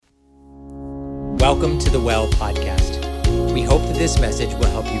Welcome to the Well podcast. We hope that this message will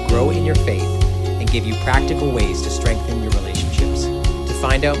help you grow in your faith and give you practical ways to strengthen your relationships. To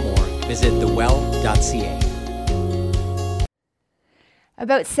find out more, visit thewell.ca.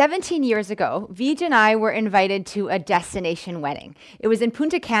 About 17 years ago, Vij and I were invited to a destination wedding. It was in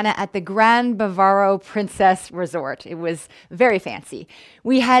Punta Cana at the Grand Bavaro Princess Resort. It was very fancy.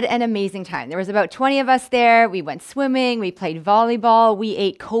 We had an amazing time. There was about 20 of us there. We went swimming, we played volleyball, we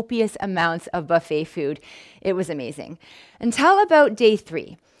ate copious amounts of buffet food. It was amazing. Until about day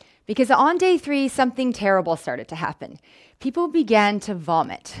 3, because on day 3, something terrible started to happen. People began to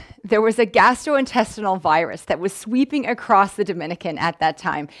vomit. There was a gastrointestinal virus that was sweeping across the Dominican at that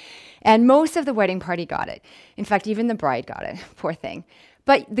time, and most of the wedding party got it. In fact, even the bride got it, poor thing.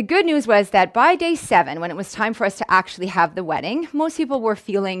 But the good news was that by day 7, when it was time for us to actually have the wedding, most people were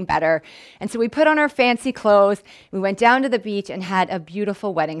feeling better. And so we put on our fancy clothes, we went down to the beach and had a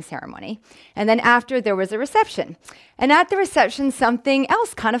beautiful wedding ceremony. And then after, there was a reception. And at the reception, something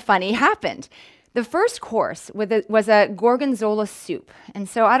else kind of funny happened. The first course was a gorgonzola soup. And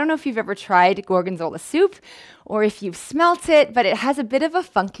so I don't know if you've ever tried gorgonzola soup or if you've smelt it, but it has a bit of a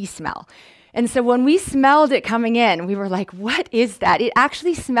funky smell. And so when we smelled it coming in, we were like, what is that? It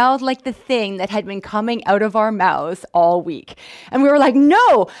actually smelled like the thing that had been coming out of our mouths all week. And we were like,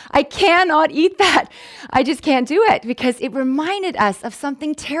 no, I cannot eat that. I just can't do it because it reminded us of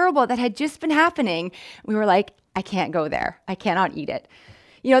something terrible that had just been happening. We were like, I can't go there. I cannot eat it.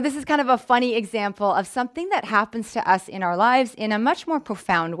 You know, this is kind of a funny example of something that happens to us in our lives in a much more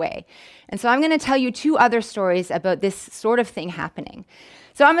profound way. And so I'm going to tell you 2 other stories about this sort of thing happening.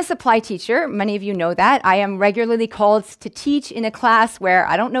 So I'm a supply teacher. Many of you know that. I am regularly called to teach in a class where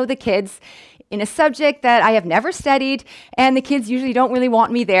I don't know the kids, in a subject that I have never studied, and the kids usually don't really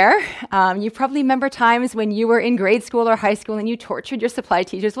want me there. You probably remember times when you were in grade school or high school and you tortured your supply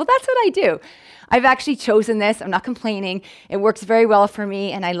teachers. Well, that's what I do. I've actually chosen this. I'm not complaining. It works very well for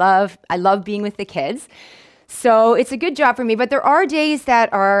me, and I love being with the kids. So it's a good job for me, but there are days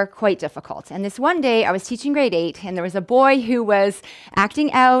that are quite difficult. And this one day, I was teaching grade 8, and there was a boy who was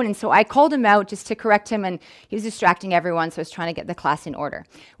acting out, and so I called him out just to correct him, and he was distracting everyone, so I was trying to get the class in order.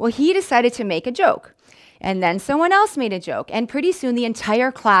 Well, he decided to make a joke, and then someone else made a joke, and pretty soon the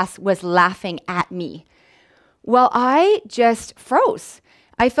entire class was laughing at me. Well, I just froze.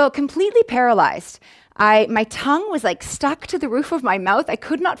 I felt completely paralyzed. My tongue was like stuck to the roof of my mouth. I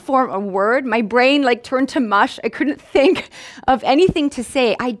could not form a word. My brain turned to mush. I couldn't think of anything to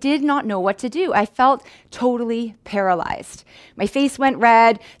say. I did not know what to do. I felt totally paralyzed. My face went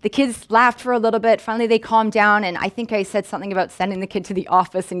red. The kids laughed for a little bit. Finally, they calmed down, and I think I said something about sending the kid to the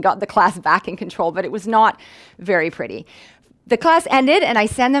office and got the class back in control, but it was not very pretty. The class ended, and I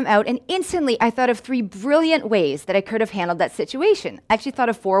sent them out, and instantly I thought of 3 brilliant ways that I could have handled that situation. I actually thought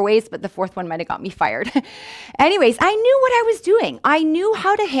of 4 ways, but the 4th one might have got me fired. Anyways, I knew what I was doing. I knew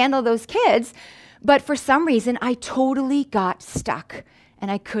how to handle those kids, but for some reason, I totally got stuck, and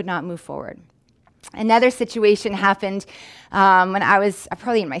I could not move forward. Another situation happened when I was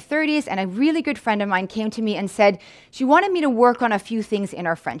probably in my 30s, and a really good friend of mine came to me and said she wanted me to work on a few things in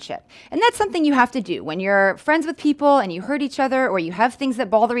our friendship. And that's something you have to do. When you're friends with people and you hurt each other or you have things that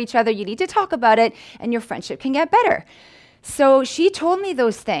bother each other, you need to talk about it, and your friendship can get better. So she told me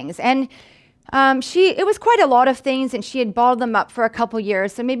those things, and it was quite a lot of things, and she had bottled them up for a couple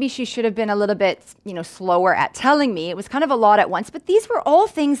years, so maybe she should have been a little bit, slower at telling me. It was kind of a lot at once, but these were all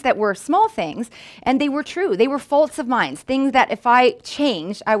things that were small things, and they were true. They were faults of mine, things that if I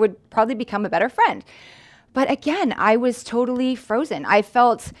changed, I would probably become a better friend. But again, I was totally frozen. I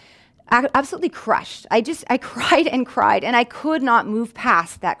felt absolutely crushed. I cried and cried, and I could not move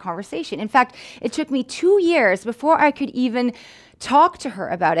past that conversation. In fact, it took me 2 years before I could even talk to her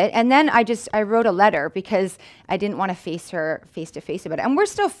about it. And then I wrote a letter because I didn't want to face her face to face about it. And we're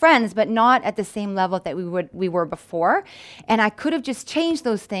still friends, but not at the same level that we were before. And I could have just changed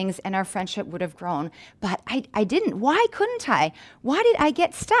those things and our friendship would have grown. But I didn't. Why couldn't I? Why did I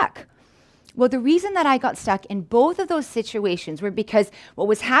get stuck? Well, the reason that I got stuck in both of those situations were because what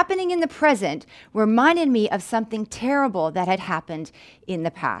was happening in the present reminded me of something terrible that had happened in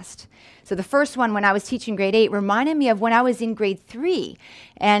the past. So the first one, when I was teaching grade 8, reminded me of when I was in grade 3,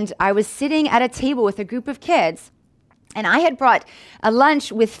 and I was sitting at a table with a group of kids, and I had brought a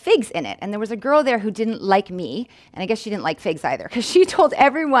lunch with figs in it, and there was a girl there who didn't like me, and I guess she didn't like figs either, because she told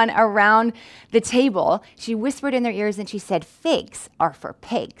everyone around the table, she whispered in their ears and she said, "Figs are for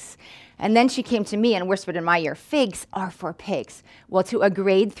pigs." And then she came to me and whispered in my ear, "Figs are for pigs." Well, to a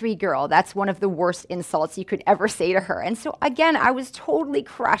grade 3 girl, that's one of the worst insults you could ever say to her. And so again, I was totally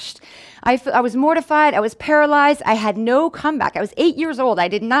crushed. I was mortified. I was paralyzed. I had no comeback. I was 8 years old. I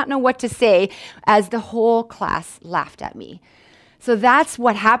did not know what to say as the whole class laughed at me. So that's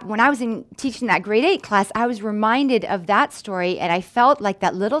what happened. When I was teaching that grade 8 class, I was reminded of that story, and I felt like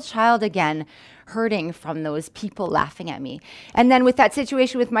that little child again, hurting from those people laughing at me. And then with that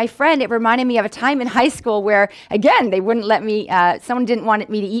situation with my friend, it reminded me of a time in high school where, again, they wouldn't let me, someone didn't want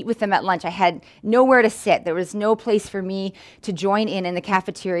me to eat with them at lunch. I had nowhere to sit. There was no place for me to join in the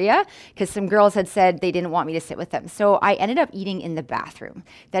cafeteria because some girls had said they didn't want me to sit with them. So I ended up eating in the bathroom.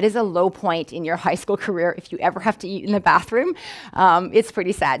 That is a low point in your high school career if you ever have to eat in the bathroom. It's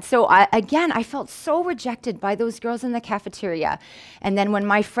pretty sad. So I felt so rejected by those girls in the cafeteria. And then when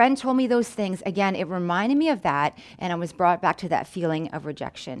my friend told me those things, again, it reminded me of that, and I was brought back to that feeling of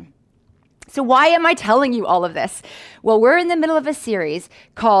rejection. So why am I telling you all of this? Well, we're in the middle of a series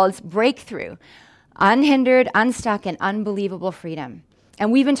called Breakthrough, Unhindered, Unstuck, and Unbelievable Freedom.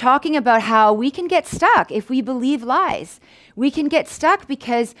 And we've been talking about how we can get stuck if we believe lies. We can get stuck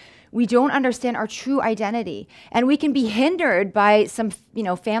because we don't understand our true identity. And we can be hindered by some,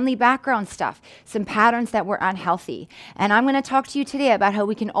 family background stuff, some patterns that were unhealthy. And I'm going to talk to you today about how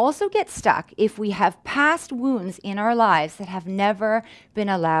we can also get stuck if we have past wounds in our lives that have never been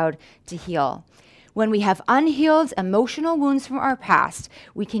allowed to heal. When we have unhealed emotional wounds from our past,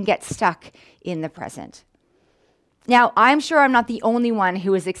 we can get stuck in the present. Now, I'm sure I'm not the only one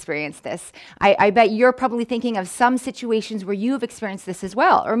who has experienced this. I bet you're probably thinking of some situations where you have experienced this as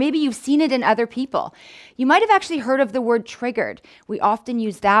well, or maybe you've seen it in other people. You might have actually heard of the word triggered. We often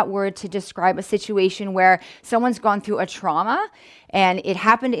use that word to describe a situation where someone's gone through a trauma and it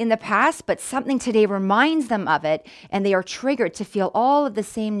happened in the past, but something today reminds them of it, and they are triggered to feel all of the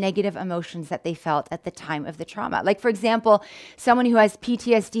same negative emotions that they felt at the time of the trauma. Like, for example, someone who has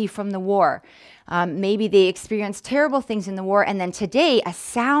PTSD from the war. Maybe they experienced terrible things in the war, and then today a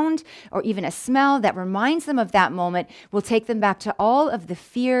sound or even a smell that reminds them of that moment will take them back to all of the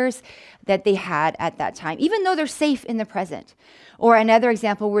fears that they had at that time, even though they're safe in the present. Or another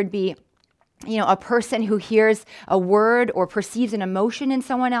example would be, a person who hears a word or perceives an emotion in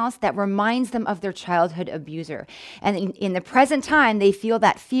someone else that reminds them of their childhood abuser. And in the present time, they feel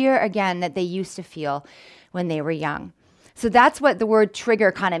that fear again that they used to feel when they were young. So that's what the word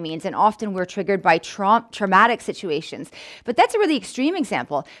trigger kind of means. And often we're triggered by traumatic situations. But that's a really extreme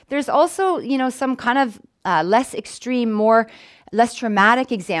example. There's also, some kind of less extreme, less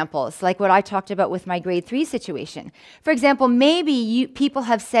traumatic examples, like what I talked about with my grade 3 situation. For example, maybe people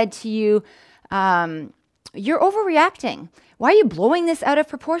have said to you, you're overreacting. Why are you blowing this out of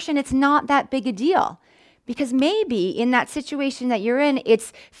proportion? It's not that big a deal. Because maybe in that situation that you're in,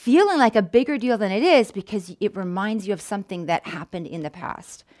 it's feeling like a bigger deal than it is because it reminds you of something that happened in the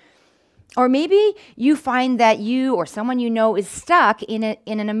past. Or maybe you find that you or someone you know is stuck in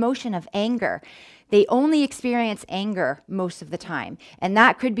an emotion of anger. They only experience anger most of the time. And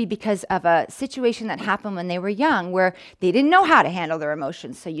that could be because of a situation that happened when they were young where they didn't know how to handle their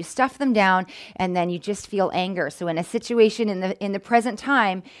emotions. So you stuff them down and then you just feel anger. So in a situation in the present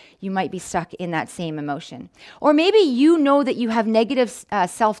time, you might be stuck in that same emotion. Or maybe you know that you have negative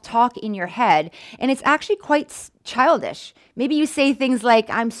self-talk in your head and it's actually quite childish. Maybe you say things like,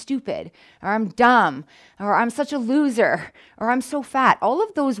 "I'm stupid," or "I'm dumb," or "I'm such a loser," or "I'm so fat." All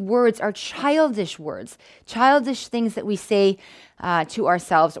of those words are childish words, childish things that we say to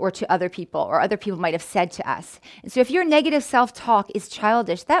ourselves or to other people, or other people might have said to us. And so if your negative self-talk is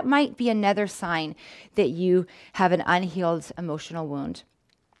childish, that might be another sign that you have an unhealed emotional wound.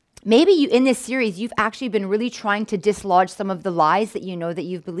 Maybe in this series, you've actually been really trying to dislodge some of the lies that you know that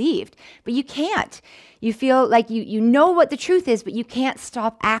you've believed, but you can't. You feel like you know what the truth is, but you can't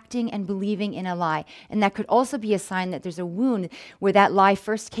stop acting and believing in a lie. And that could also be a sign that there's a wound where that lie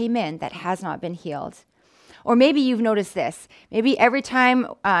first came in that has not been healed. Or maybe you've noticed this. Maybe every time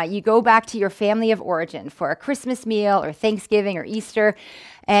you go back to your family of origin for a Christmas meal or Thanksgiving or Easter,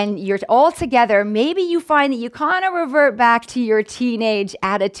 and you're all together, maybe you find that you kind of revert back to your teenage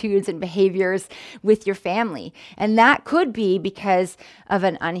attitudes and behaviors with your family. And that could be because of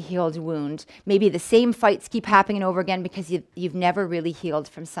an unhealed wound. Maybe the same fights keep happening over again because you've never really healed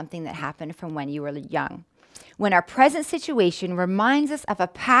from something that happened from when you were young. When our present situation reminds us of a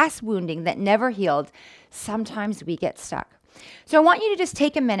past wounding that never healed, sometimes we get stuck. So I want you to just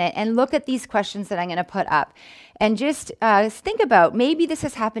take a minute and look at these questions that I'm going to put up and just think about, maybe this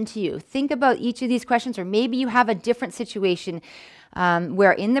has happened to you. Think about each of these questions, or maybe you have a different situation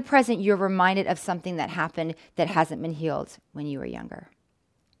where in the present you're reminded of something that happened that hasn't been healed when you were younger.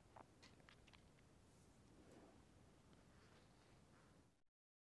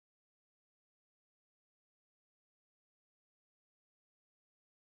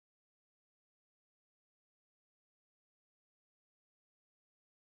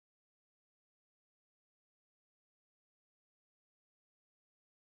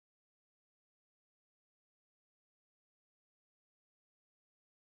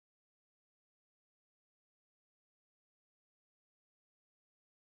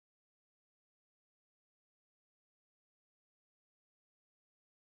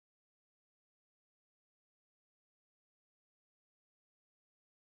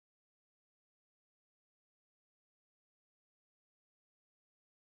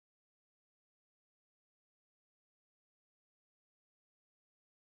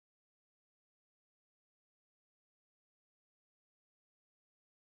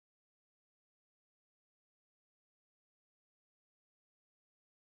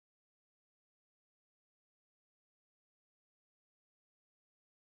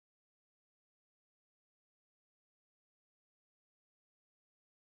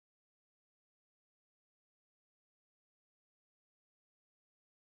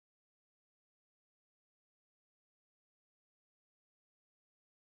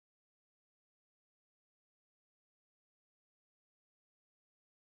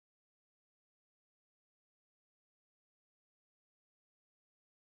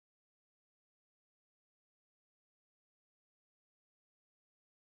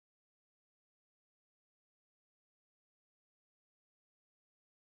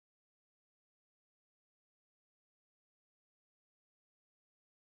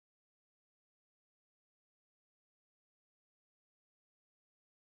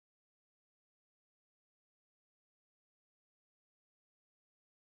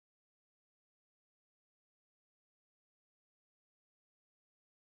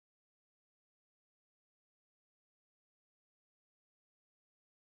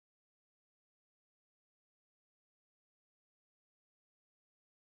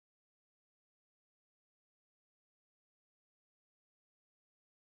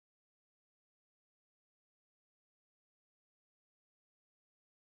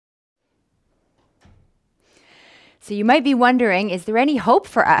 So you might be wondering, is there any hope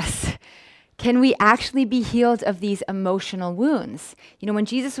for us? Can we actually be healed of these emotional wounds? You know, when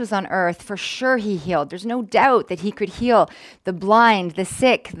Jesus was on earth, for sure he healed. There's no doubt that he could heal the blind, the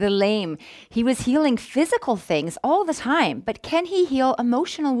sick, the lame. He was healing physical things all the time, but can he heal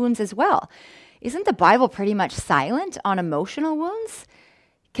emotional wounds as well? Isn't the Bible pretty much silent on emotional wounds?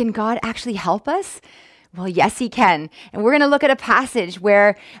 Can God actually help us? Well, yes, he can. And we're going to look at a passage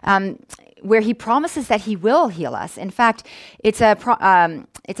where he promises that he will heal us. In fact, it's a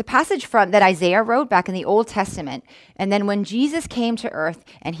passage that Isaiah wrote back in the Old Testament. And then when Jesus came to earth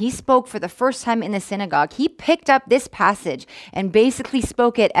and he spoke for the first time in the synagogue, he picked up this passage and basically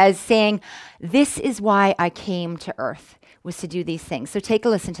spoke it as saying, "This is why I came to earth, was to do these things." So take a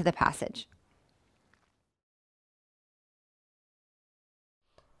listen to the passage.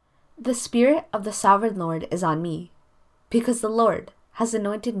 The Spirit of the Sovereign Lord is on me, because the Lord has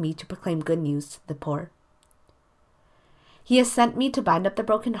anointed me to proclaim good news to the poor. He has sent me to bind up the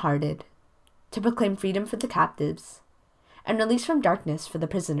brokenhearted, to proclaim freedom for the captives, and release from darkness for the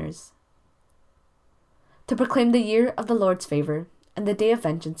prisoners, to proclaim the year of the Lord's favor and the day of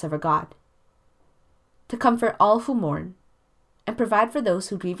vengeance of our God, to comfort all who mourn, and provide for those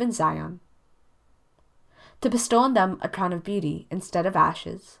who grieve in Zion, to bestow on them a crown of beauty instead of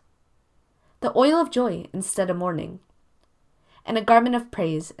ashes, the oil of joy instead of mourning, and a garment of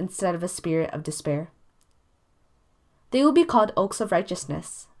praise instead of a spirit of despair. They will be called oaks of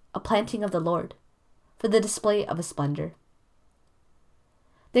righteousness, a planting of the Lord, for the display of his splendor.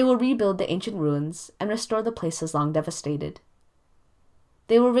 They will rebuild the ancient ruins and restore the places long devastated.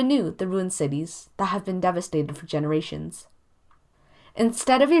 They will renew the ruined cities that have been devastated for generations.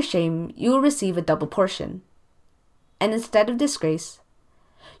 Instead of your shame, you will receive a double portion, and instead of disgrace,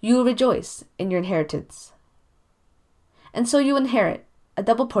 you will rejoice in your inheritance. And so you inherit a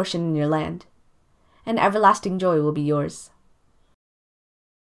double portion in your land, and everlasting joy will be yours.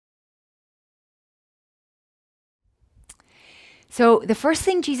 So the first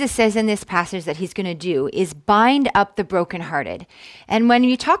thing Jesus says in this passage that he's going to do is bind up the brokenhearted. And when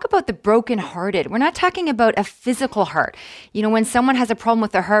you talk about the brokenhearted, we're not talking about a physical heart. You know, when someone has a problem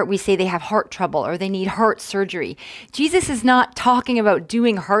with their heart, we say they have heart trouble or they need heart surgery. Jesus is not talking about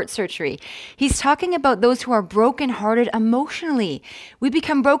doing heart surgery. He's talking about those who are brokenhearted emotionally. We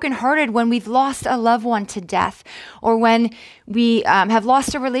become brokenhearted when we've lost a loved one to death, or when we have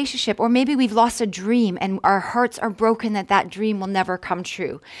lost a relationship, or maybe we've lost a dream and our hearts are broken that dream will never come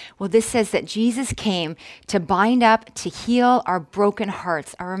true. Well, this says that Jesus came to bind up, to heal our broken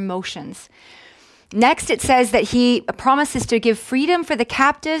hearts, our emotions. Next, it says that he promises to give freedom for the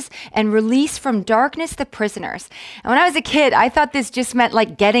captives and release from darkness the prisoners. And when I was a kid, I thought this just meant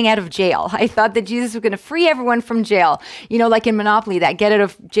like getting out of jail. I thought that Jesus was going to free everyone from jail. You know, like in Monopoly, that get out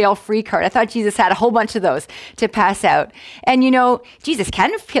of jail free card. I thought Jesus had a whole bunch of those to pass out. And you know, Jesus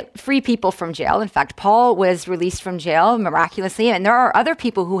can free people from jail. In fact, Paul was released from jail miraculously, and there are other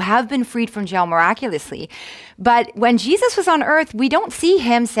people who have been freed from jail miraculously. But when Jesus was on earth, we don't see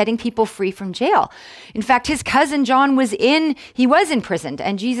him setting people free from jail. In fact, his cousin John was imprisoned,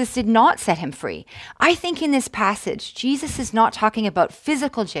 and Jesus did not set him free. I think in this passage, Jesus is not talking about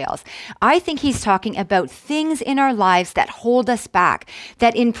physical jails. I think he's talking about things in our lives that hold us back,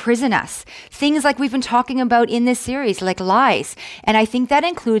 that imprison us. Things like we've been talking about in this series, like lies. And I think that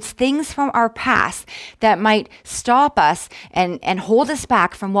includes things from our past that might stop us and hold us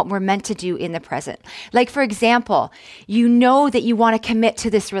back from what we're meant to do in the present. Like, for example, you know that you want to commit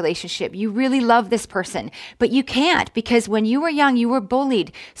to this relationship. You really love this person, but you can't because when you were young, you were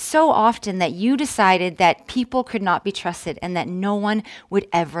bullied so often that you decided that people could not be trusted and that no one would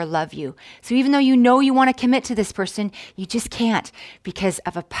ever love you. So even though you know you want to commit to this person, you just can't because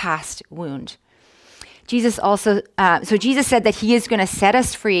of a past wound. Jesus said that he is going to set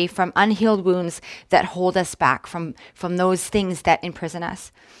us free from unhealed wounds that hold us back from those things that imprison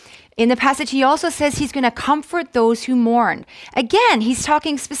us. In the passage, he also says he's going to comfort those who mourn. Again, he's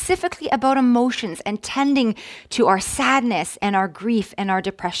talking specifically about emotions and tending to our sadness and our grief and our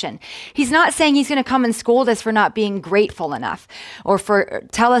depression. He's not saying he's going to come and scold us for not being grateful enough or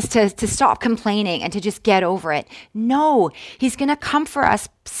tell us to stop complaining and to just get over it. No, he's going to comfort us,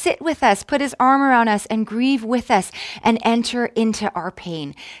 sit with us, put his arm around us and grieve with us and enter into our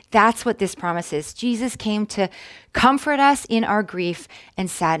pain. That's what this promise is. Jesus came to comfort us in our grief and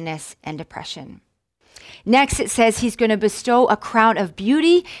sadness and depression. Next, it says he's going to bestow a crown of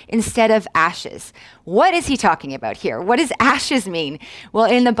beauty instead of ashes. What is he talking about here? What does ashes mean? Well,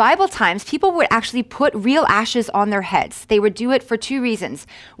 in the Bible times, people would actually put real ashes on their heads. They would do it for two reasons.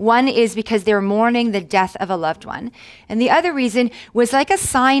 One is because they're mourning the death of a loved one. And the other reason was like a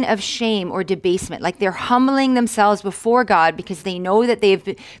sign of shame or debasement, like they're humbling themselves before God because they know that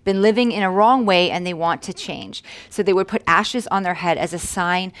they've been living in a wrong way and they want to change. So they would put ashes on their head as a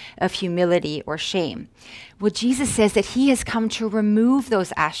sign of humility or shame. Well, Jesus says that he has come to remove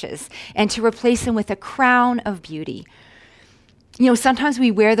those ashes and to replace them with a crown of beauty. You know, sometimes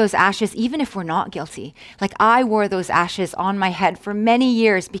we wear those ashes even if we're not guilty. Like I wore those ashes on my head for many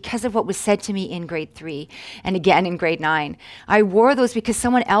years because of what was said to me in grade 3 and again in grade 9. I wore those because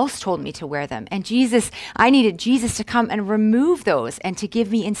someone else told me to wear them. And I needed Jesus to come and remove those and to give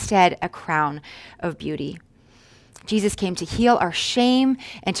me instead a crown of beauty. Jesus came to heal our shame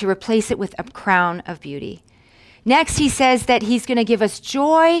and to replace it with a crown of beauty. Next, he says that he's going to give us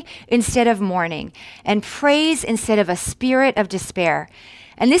joy instead of mourning and praise instead of a spirit of despair.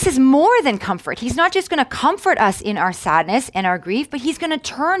 And this is more than comfort. He's not just going to comfort us in our sadness and our grief, but he's going to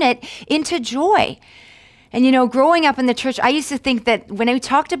turn it into joy. And you know, growing up in the church, I used to think that when we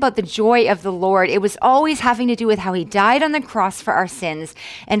talked about the joy of the Lord, it was always having to do with how he died on the cross for our sins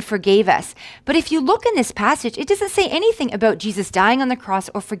and forgave us. But if you look in this passage, it doesn't say anything about Jesus dying on the cross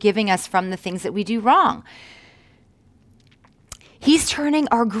or forgiving us from the things that we do wrong. He's turning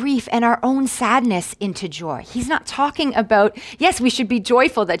our grief and our own sadness into joy. He's not talking about, yes, we should be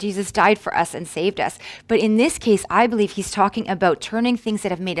joyful that Jesus died for us and saved us. But in this case, I believe he's talking about turning things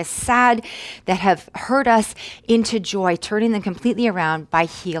that have made us sad, that have hurt us, into joy, turning them completely around by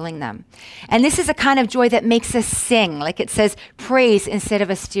healing them. And this is a kind of joy that makes us sing, like it says, praise instead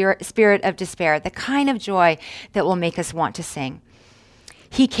of a spirit of despair, the kind of joy that will make us want to sing.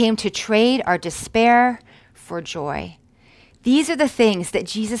 He came to trade our despair for joy. These are the things that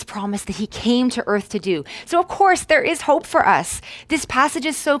Jesus promised that he came to earth to do. So of course, there is hope for us. This passage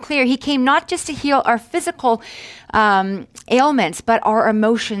is so clear. He came not just to heal our physical ailments, but our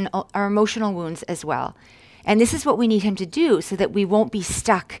emotional wounds as well. And this is what we need him to do so that we won't be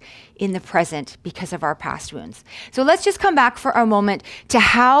stuck in the present because of our past wounds. So let's just come back for a moment to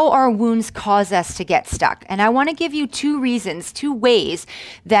how our wounds cause us to get stuck. And I want to give you two ways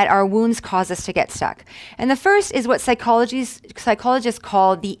that our wounds cause us to get stuck. And the first is what psychologists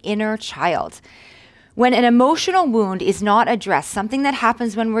call the inner child. When an emotional wound is not addressed, something that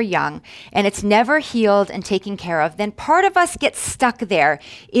happens when we're young, and it's never healed and taken care of, then part of us gets stuck there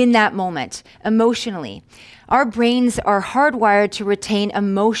in that moment, emotionally. Our brains are hardwired to retain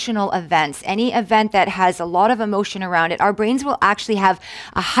emotional events. Any event that has a lot of emotion around it, our brains will actually have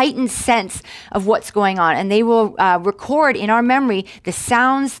a heightened sense of what's going on, and they will record in our memory the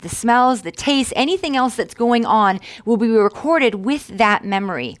sounds, the smells, the tastes, anything else that's going on will be recorded with that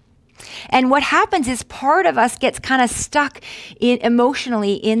memory. And what happens is part of us gets kind of stuck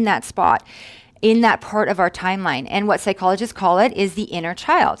emotionally in that spot, in that part of our timeline. And what psychologists call it is the inner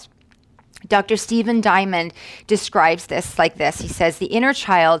child. Dr. Stephen Diamond describes this like this. He says, the inner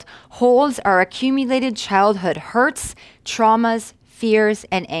child holds our accumulated childhood hurts, traumas, fears,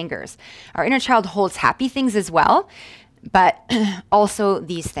 and angers. Our inner child holds happy things as well, but also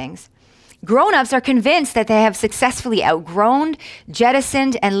these things. Grown-ups are convinced that they have successfully outgrown,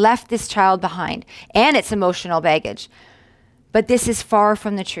 jettisoned, and left this child behind and its emotional baggage. But this is far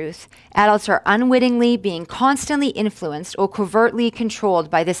from the truth. Adults are unwittingly being constantly influenced or covertly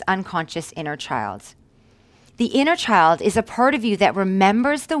controlled by this unconscious inner child. The inner child is a part of you that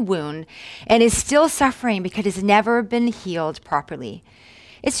remembers the wound and is still suffering because it's never been healed properly.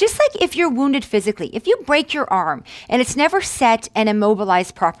 It's just like if you're wounded physically. If you break your arm and it's never set and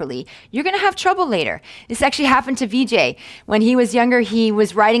immobilized properly, you're going to have trouble later. This actually happened to VJ. When he was younger, he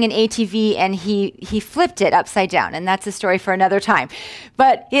was riding an ATV and he flipped it upside down. And that's a story for another time.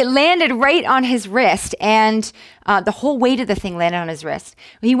 But it landed right on his wrist, and the whole weight of the thing landed on his wrist.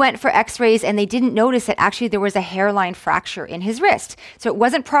 He went for x-rays and they didn't notice that actually there was a hairline fracture in his wrist. So it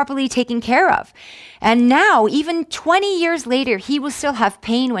wasn't properly taken care of. And now, even 20 years later, he will still have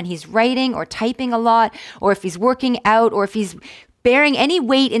pain when he's writing or typing a lot, or if he's working out, or if he's bearing any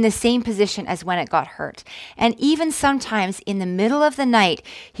weight in the same position as when it got hurt. And even sometimes in the middle of the night,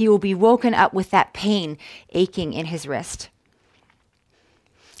 he will be woken up with that pain aching in his wrist.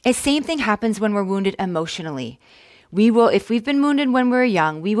 The same thing happens when we're wounded emotionally. If we've been wounded when we're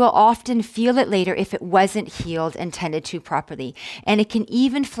young, we will often feel it later if it wasn't healed and tended to properly. And it can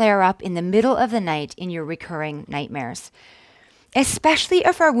even flare up in the middle of the night in your recurring nightmares. especially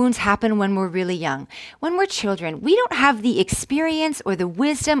if our wounds happen when we're really young. When we're children, we don't have the experience or the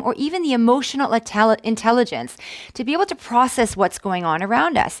wisdom or even the emotional intelligence to be able to process what's going on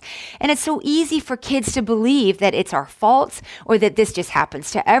around us. And it's so easy for kids to believe that it's our fault or that this just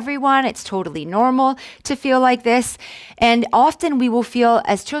happens to everyone. It's totally normal to feel like this. And often we will feel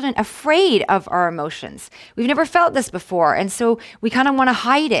as children afraid of our emotions. We've never felt this before. And so we kind of want to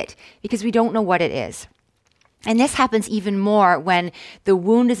hide it because we don't know what it is. And this happens even more when the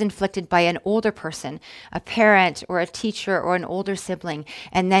wound is inflicted by an older person, a parent or a teacher or an older sibling.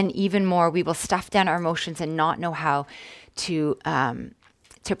 And then even more, we will stuff down our emotions and not know how to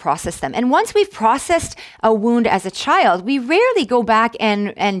process them. And once we've processed a wound as a child, we rarely go back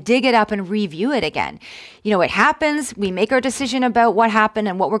and dig it up and review it again. You know, it happens, we make our decision about what happened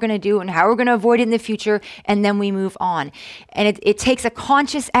and what we're going to do and how we're going to avoid it in the future, and then we move on. And it takes a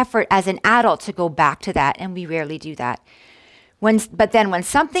conscious effort as an adult to go back to that, and we rarely do that. But then when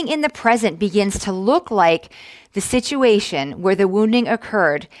something in the present begins to look like the situation where the wounding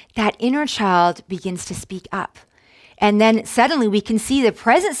occurred, that inner child begins to speak up. And then suddenly we can see the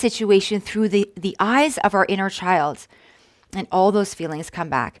present situation through the eyes of our inner child. And all those feelings come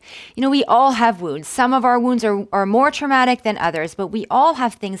back. You know, we all have wounds. Some of our wounds are more traumatic than others, but we all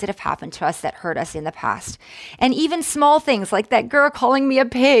have things that have happened to us that hurt us in the past. And even small things like that girl calling me a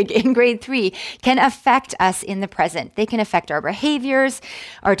pig in grade 3 can affect us in the present. They can affect our behaviors,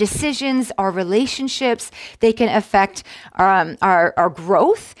 our decisions, our relationships. They can affect our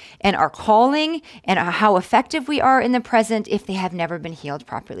growth and our calling and how effective we are in the present if they have never been healed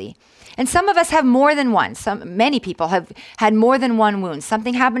properly. And some of us have more than one. Many people have had more than one wound.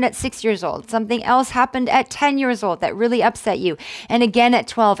 Something happened at 6 years old. Something else happened at 10 years old that really upset you. And again at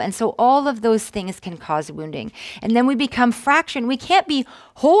 12. And so all of those things can cause wounding. And then we become fractured. We can't be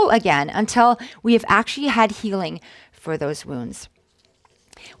whole again until we have actually had healing for those wounds.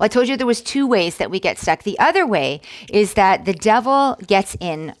 Well, I told you there was 2 ways that we get stuck. The other way is that the devil gets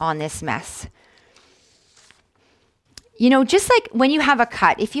in on this mess. You know, just like when you have a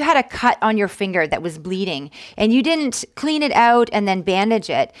cut, if you had a cut on your finger that was bleeding and you didn't clean it out and then bandage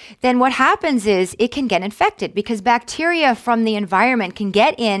it, then what happens is it can get infected because bacteria from the environment can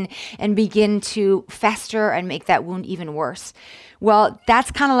get in and begin to fester and make that wound even worse. Well, that's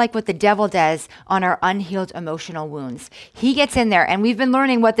kind of like what the devil does on our unhealed emotional wounds. He gets in there, and we've been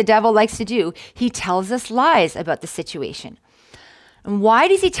learning what the devil likes to do. He tells us lies about the situation. And why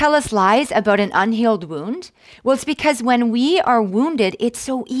does he tell us lies about an unhealed wound? Well, it's because when we are wounded, it's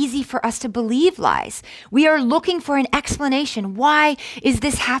so easy for us to believe lies. We are looking for an explanation. Why is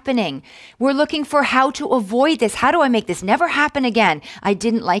this happening? We're looking for how to avoid this. How do I make this never happen again? I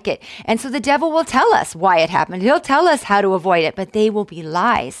didn't like it. And so the devil will tell us why it happened. He'll tell us how to avoid it, but they will be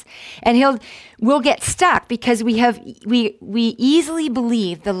lies. And we'll get stuck because we easily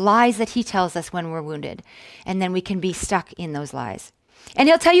believe the lies that he tells us when we're wounded. And then we can be stuck in those lies. And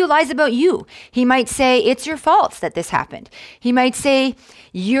he'll tell you lies about you. He might say, it's your fault that this happened. He might say,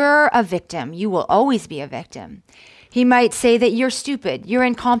 you're a victim. You will always be a victim. He might say that you're stupid, you're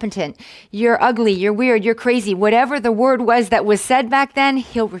incompetent, you're ugly, you're weird, you're crazy. Whatever the word was that was said back then,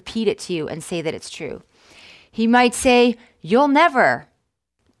 he'll repeat it to you and say that it's true. He might say, you'll never,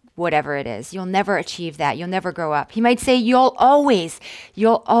 whatever it is, you'll never achieve that. You'll never grow up. He might say, you'll always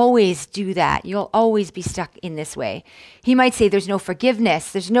do that. You'll always be stuck in this way. He might say, there's no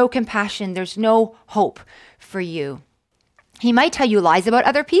forgiveness, there's no compassion, there's no hope for you. He might tell you lies about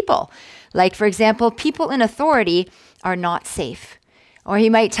other people. Like, for example, people in authority are not safe. Or he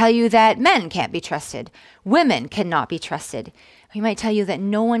might tell you that men can't be trusted. Women cannot be trusted. He might tell you that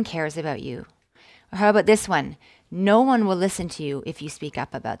no one cares about you. Or how about this one? No one will listen to you if you speak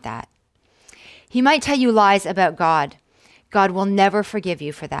up about that. He might tell you lies about God. God will never forgive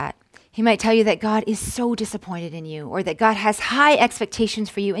you for that. He might tell you that God is so disappointed in you, or that God has high expectations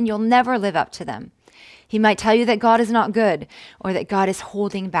for you and you'll never live up to them. He might tell you that God is not good, or that God is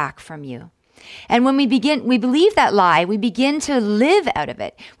holding back from you. And when we believe that lie, we begin to live out of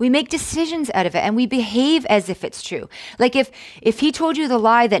it. We make decisions out of it, and we behave as if it's true. Like if he told you the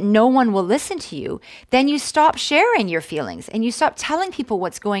lie that no one will listen to you, then you stop sharing your feelings and you stop telling people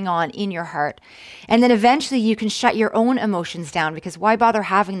what's going on in your heart. And then eventually you can shut your own emotions down, because why bother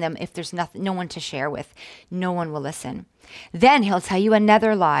having them if there's no one to share with? No one will listen. Then he'll tell you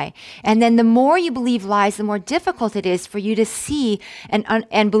another lie. And then the more you believe lies, the more difficult it is for you to see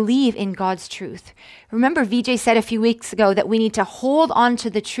and believe in God's truth. Remember, VJ said a few weeks ago that we need to hold on to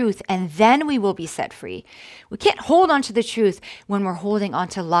the truth, and then we will be set free. We can't hold on to the truth when we're holding on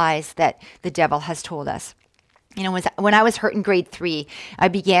to lies that the devil has told us. When I was hurt in grade 3, I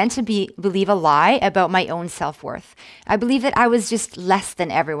began to believe a lie about my own self-worth. I believed that I was just less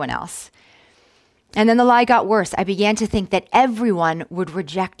than everyone else. And then the lie got worse. I began to think that everyone would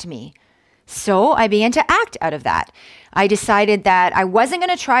reject me. So I began to act out of that. I decided that I wasn't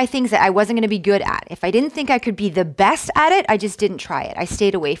going to try things that I wasn't going to be good at. If I didn't think I could be the best at it, I just didn't try it. I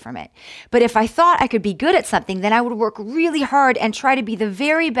stayed away from it. But if I thought I could be good at something, then I would work really hard and try to be the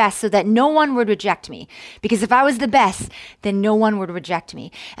very best so that no one would reject me. Because if I was the best, then no one would reject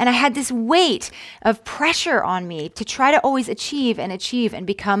me. And I had this weight of pressure on me to try to always achieve and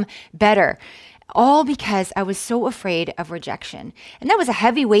become better. All because I was so afraid of rejection. And that was a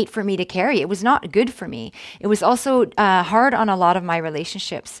heavy weight for me to carry. It was not good for me. It was also hard on a lot of my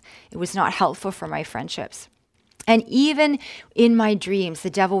relationships. It was not helpful for my friendships. And even in my dreams, the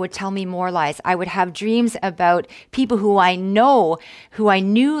devil would tell me more lies. I would have dreams about people who I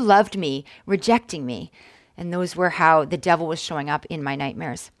knew loved me, rejecting me. And those were how the devil was showing up in my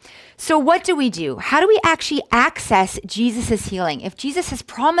nightmares. So what do we do? How do we actually access Jesus' healing? If Jesus has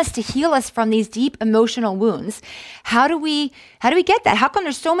promised to heal us from these deep emotional wounds, how do we get that? How come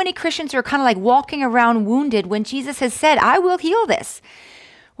there's so many Christians who are kind of like walking around wounded when Jesus has said, I will heal this?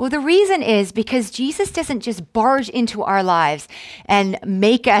 Well, the reason is because Jesus doesn't just barge into our lives and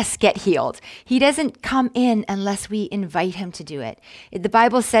make us get healed. He doesn't come in unless we invite him to do it. The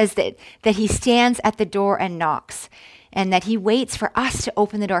Bible says that he stands at the door and knocks, and that he waits for us to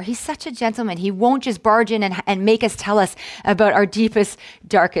open the door. He's such a gentleman. He won't just barge in and make us tell us about our deepest,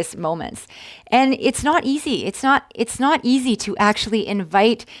 darkest moments. And it's not easy. It's not easy to actually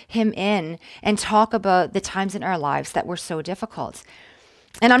invite him in and talk about the times in our lives that were so difficult.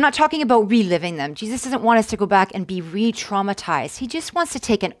 And I'm not talking about reliving them. Jesus doesn't want us to go back and be re-traumatized. He just wants to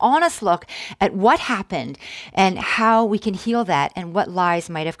take an honest look at what happened and how we can heal that and what lies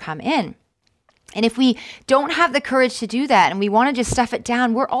might have come in. And if we don't have the courage to do that and we want to just stuff it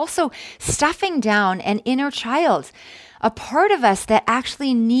down, we're also stuffing down an inner child, a part of us that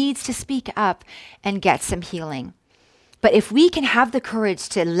actually needs to speak up and get some healing. But if we can have the courage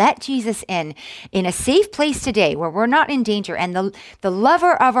to let Jesus in a safe place today where we're not in danger and the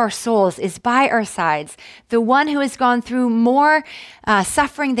lover of our souls is by our sides, the one who has gone through more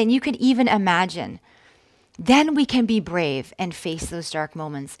suffering than you could even imagine, then we can be brave and face those dark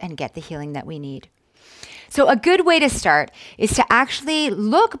moments and get the healing that we need. So a good way to start is to actually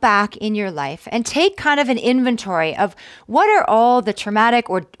look back in your life and take kind of an inventory of what are all the traumatic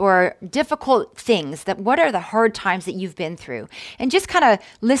or difficult things, what are the hard times that you've been through, and just kind of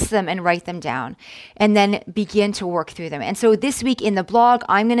list them and write them down and then begin to work through them. And so this week in the blog,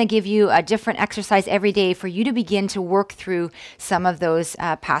 I'm going to give you a different exercise every day for you to begin to work through some of those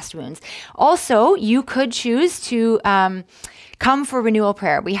past wounds. Also, you could choose to come for renewal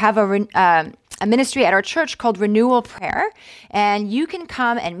prayer. We have a ministry at our church called Renewal Prayer, and you can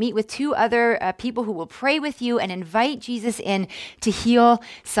come and meet with 2 other people who will pray with you and invite Jesus in to heal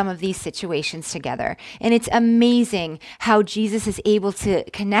some of these situations together. And it's amazing how Jesus is able to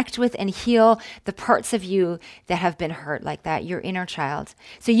connect with and heal the parts of you that have been hurt like that, your inner child.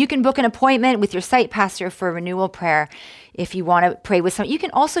 So you can book an appointment with your site pastor for Renewal Prayer if you want to pray with someone. You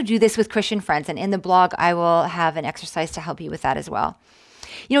can also do this with Christian friends, and in the blog, I will have an exercise to help you with that as well.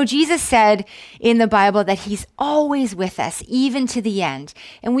 You know, Jesus said in the Bible that he's always with us, even to the end.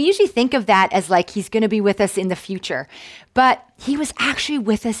 And we usually think of that as like he's going to be with us in the future. But he was actually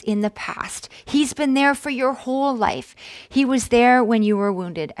with us in the past. He's been there for your whole life. He was there when you were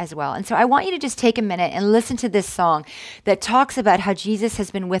wounded as well. And so I want you to just take a minute and listen to this song that talks about how Jesus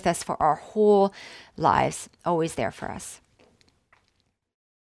has been with us for our whole lives, always there for us.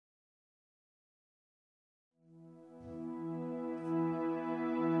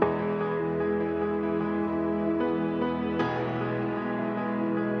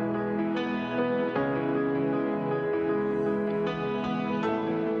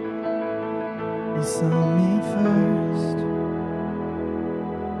 You saw me first.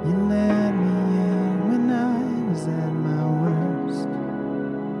 You let me in when I was at my worst.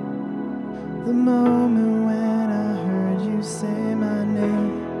 The moment when I heard you say my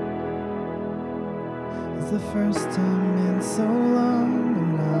name is the first time in so long.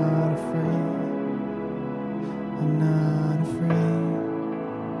 I'm not afraid. I'm not afraid.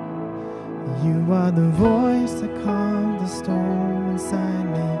 You are the voice that calmed the storm inside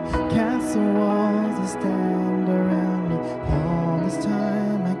me. Castle walls that stand around me. All this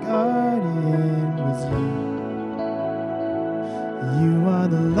time my guardian was you. You are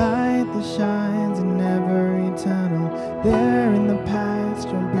the light that shines in every tunnel. There in the past,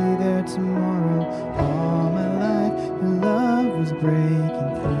 you'll be there tomorrow. All my life, your love was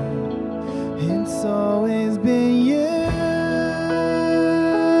breaking through. It's always been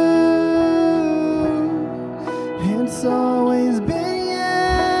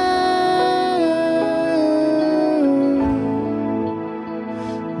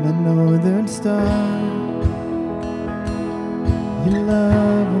my northern star. Your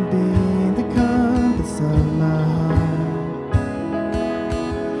love will be the compass of my heart.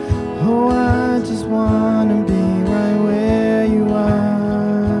 Oh, I just wanna be right where you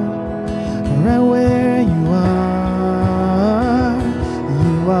are, right where you are.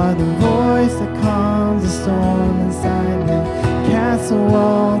 You are the voice that calms the storm inside me, castle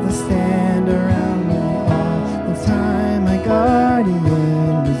walls that stand around me. All the time my guardian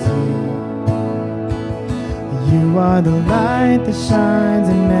was you. You are the light that shines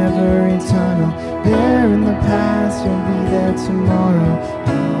and never eternal. There in the past, you'll be there tomorrow.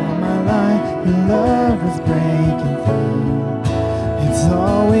 All my life, your love was breaking through. It's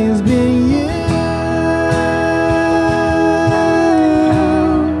always been you.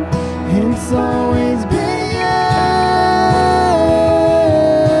 It's always been you.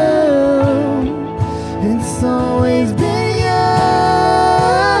 It's always been you.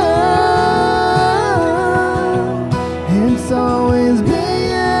 It's always been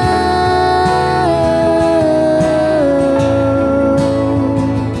you.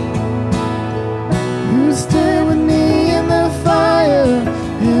 You stayed with me in the fire.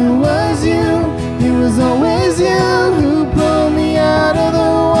 It was you. It was always you who pulled me out of the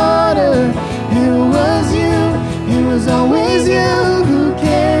water. It was you. It was always you who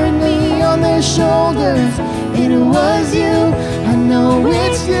carried me on their shoulders. It was you. I know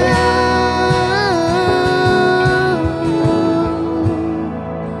it's you.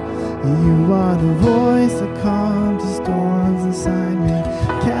 You are the voice that calms the storms inside me,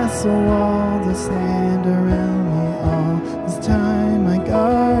 castle walls that stand around me. All this time my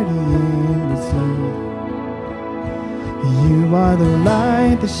guardian was you. You are the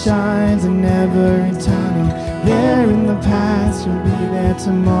light that shines and never eternal. There in the past, you'll be there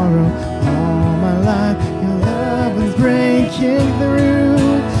tomorrow. All my life, your love is breaking through.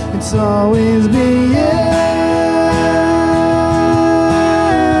 It's always been you.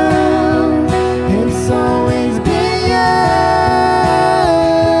 It's always been you.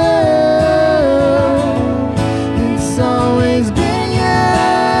 It's always been you.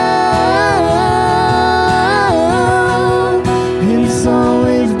 It's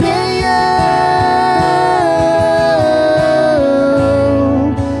always been you.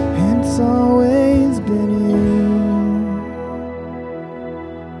 It's always been you.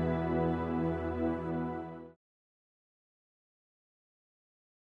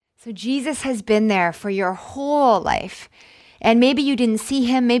 So Jesus has been there for your whole life. And maybe you didn't see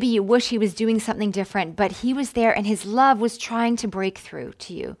him, maybe you wish he was doing something different, but he was there and his love was trying to break through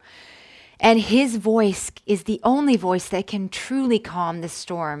to you. And his voice is the only voice that can truly calm the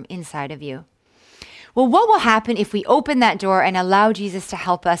storm inside of you. Well, what will happen if we open that door and allow Jesus to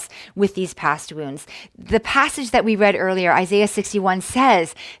help us with these past wounds? The passage that we read earlier, Isaiah 61,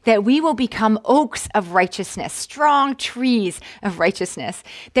 says that we will become oaks of righteousness, strong trees of righteousness,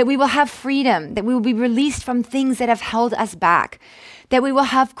 that we will have freedom, that we will be released from things that have held us back, that we will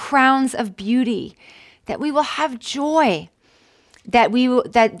have crowns of beauty, that we will have joy, that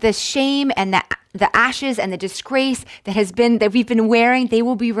the shame and the ashes and the disgrace that we've been wearing, they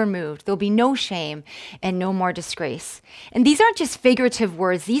will be removed. There'll be no shame and no more disgrace. And these aren't just figurative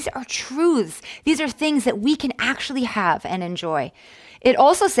words. These are truths. These are things that we can actually have and enjoy. It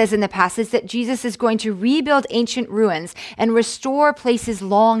also says in the passage that Jesus is going to rebuild ancient ruins and restore places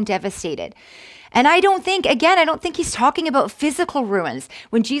long devastated. And I don't think he's talking about physical ruins.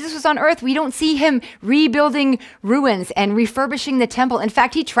 When Jesus was on earth, we don't see him rebuilding ruins and refurbishing the temple. In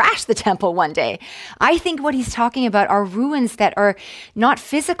fact, he trashed the temple one day. I think what he's talking about are ruins that are not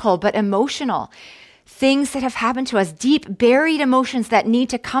physical, but emotional. Things that have happened to us, deep buried emotions that need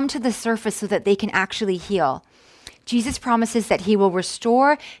to come to the surface so that they can actually heal. Jesus promises that he will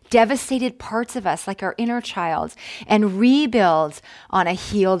restore devastated parts of us, like our inner child, and rebuild on a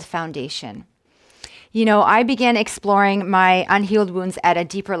healed foundation. You know, I began exploring my unhealed wounds at a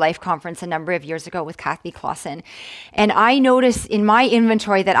Deeper Life conference a number of years ago with Kathy Clausen. And I noticed in my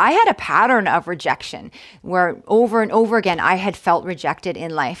inventory that I had a pattern of rejection where over and over again, I had felt rejected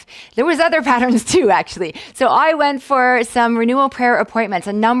in life. There was other patterns too, actually. So I went for some renewal prayer appointments,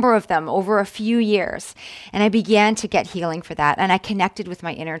 a number of them over a few years. And I began to get healing for that. And I connected with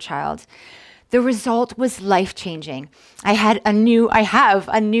my inner child. The result was life-changing. I have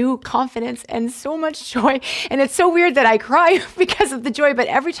a new confidence and so much joy. And it's so weird that I cry because of the joy, but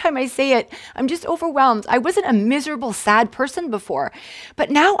every time I say it, I'm just overwhelmed. I wasn't a miserable, sad person before,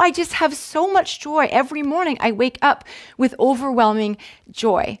 but now I just have so much joy. Every morning I wake up with overwhelming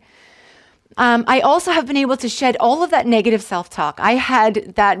joy. I also have been able to shed all of that negative self-talk. I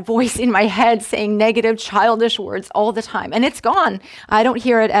had that voice in my head saying negative, childish words all the time, and it's gone. I don't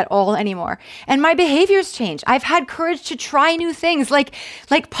hear it at all anymore. And my behaviors change. I've had courage to try new things like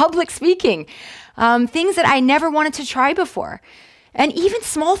public speaking, things that I never wanted to try before. And even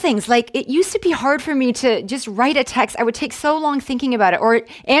small things, like it used to be hard for me to just write a text. I would take so long thinking about it, or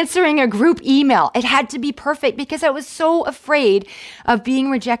answering a group email. It had to be perfect because I was so afraid of being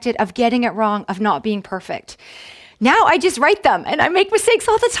rejected, of getting it wrong, of not being perfect. Now I just write them and I make mistakes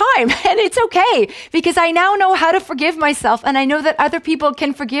all the time, and it's okay because I now know how to forgive myself, and I know that other people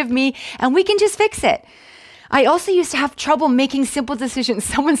can forgive me, and we can just fix it. I also used to have trouble making simple decisions.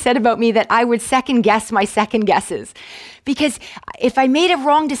 Someone said about me that I would second guess my second guesses, because if I made a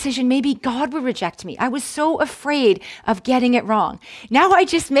wrong decision, maybe God would reject me. I was so afraid of getting it wrong. Now I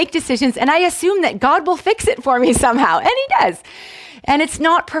just make decisions and I assume that God will fix it for me somehow, and He does. And it's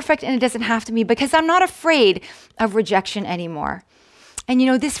not perfect, and it doesn't have to be, because I'm not afraid of rejection anymore. And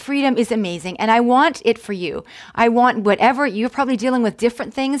this freedom is amazing, and I want it for you. I want whatever, you're probably dealing with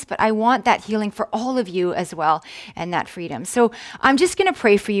different things, but I want that healing for all of you as well, and that freedom. So I'm just going to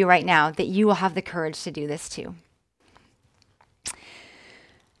pray for you right now that you will have the courage to do this too.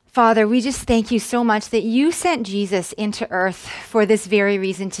 Father, we just thank you so much that you sent Jesus into earth for this very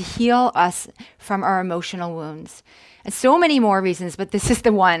reason, to heal us from our emotional wounds. And so many more reasons, but this is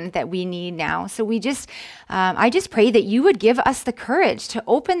the one that we need now. So I just pray that you would give us the courage to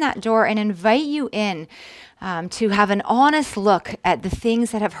open that door and invite you in, to have an honest look at the things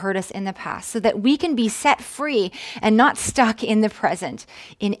that have hurt us in the past, so that we can be set free and not stuck in the present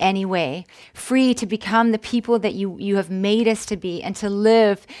in any way, free to become the people that you have made us to be, and to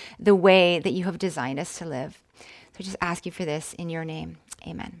live the way that you have designed us to live. So I just ask you for this in your name.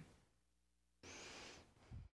 Amen.